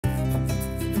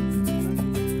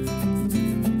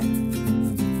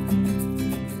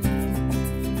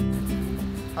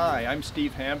Hi, I'm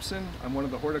Steve Hampson. I'm one of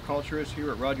the horticulturists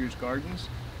here at Rogers Gardens.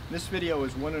 This video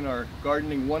is one in our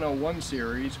Gardening 101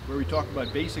 series where we talk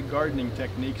about basic gardening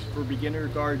techniques for beginner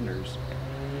gardeners.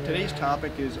 Today's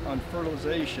topic is on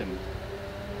fertilization.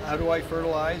 How do I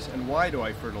fertilize and why do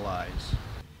I fertilize?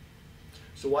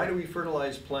 So why do we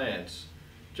fertilize plants?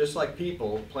 Just like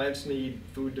people, plants need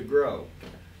food to grow.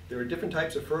 There are different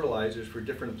types of fertilizers for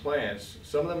different plants.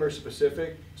 Some of them are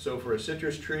specific. So for a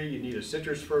citrus tree, you need a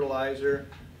citrus fertilizer.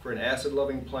 For an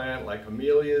acid-loving plant like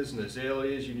camellias and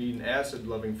azaleas, you need an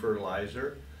acid-loving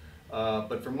fertilizer.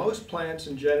 But for most plants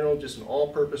in general, just an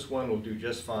all-purpose one will do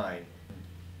just fine.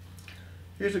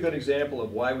 Here's a good example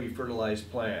of why we fertilize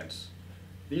plants.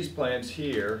 These plants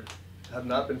here have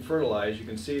not been fertilized. You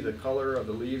can see the color of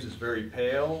the leaves is very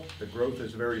pale, the growth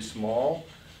is very small.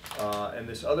 And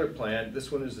this other plant,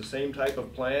 this one is the same type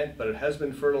of plant, but it has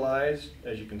been fertilized.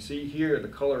 As you can see here, the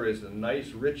color is a nice,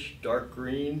 rich, dark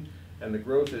green, and the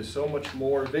growth is so much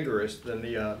more vigorous than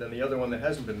the other one that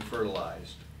hasn't been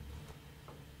fertilized.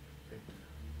 Okay.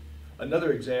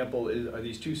 Another example are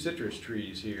these two citrus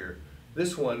trees here.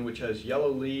 This one, which has yellow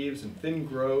leaves and thin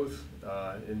growth,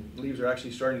 and leaves are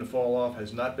actually starting to fall off,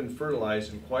 has not been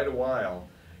fertilized in quite a while.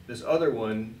 This other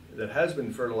one that has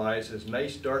been fertilized has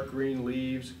nice dark green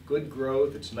leaves, good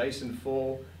growth, it's nice and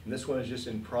full, and this one is just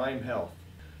in prime health.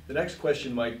 The next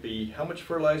question might be, how much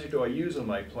fertilizer do I use on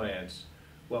my plants?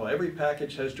 Well, every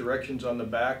package has directions on the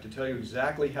back to tell you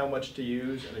exactly how much to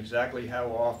use and exactly how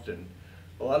often.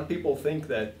 A lot of people think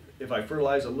that if I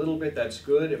fertilize a little bit, that's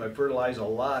good. If I fertilize a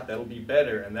lot, that'll be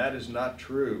better, and that is not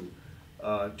true.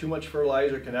 Too much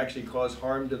fertilizer can actually cause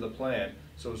harm to the plant.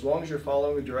 So as long as you're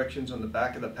following the directions on the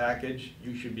back of the package,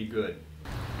 you should be good.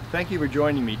 Thank you for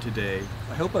joining me today.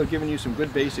 I hope I've given you some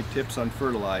good basic tips on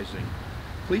fertilizing.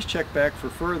 Please check back for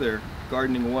further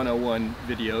Gardening 101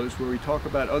 videos where we talk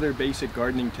about other basic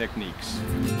gardening techniques.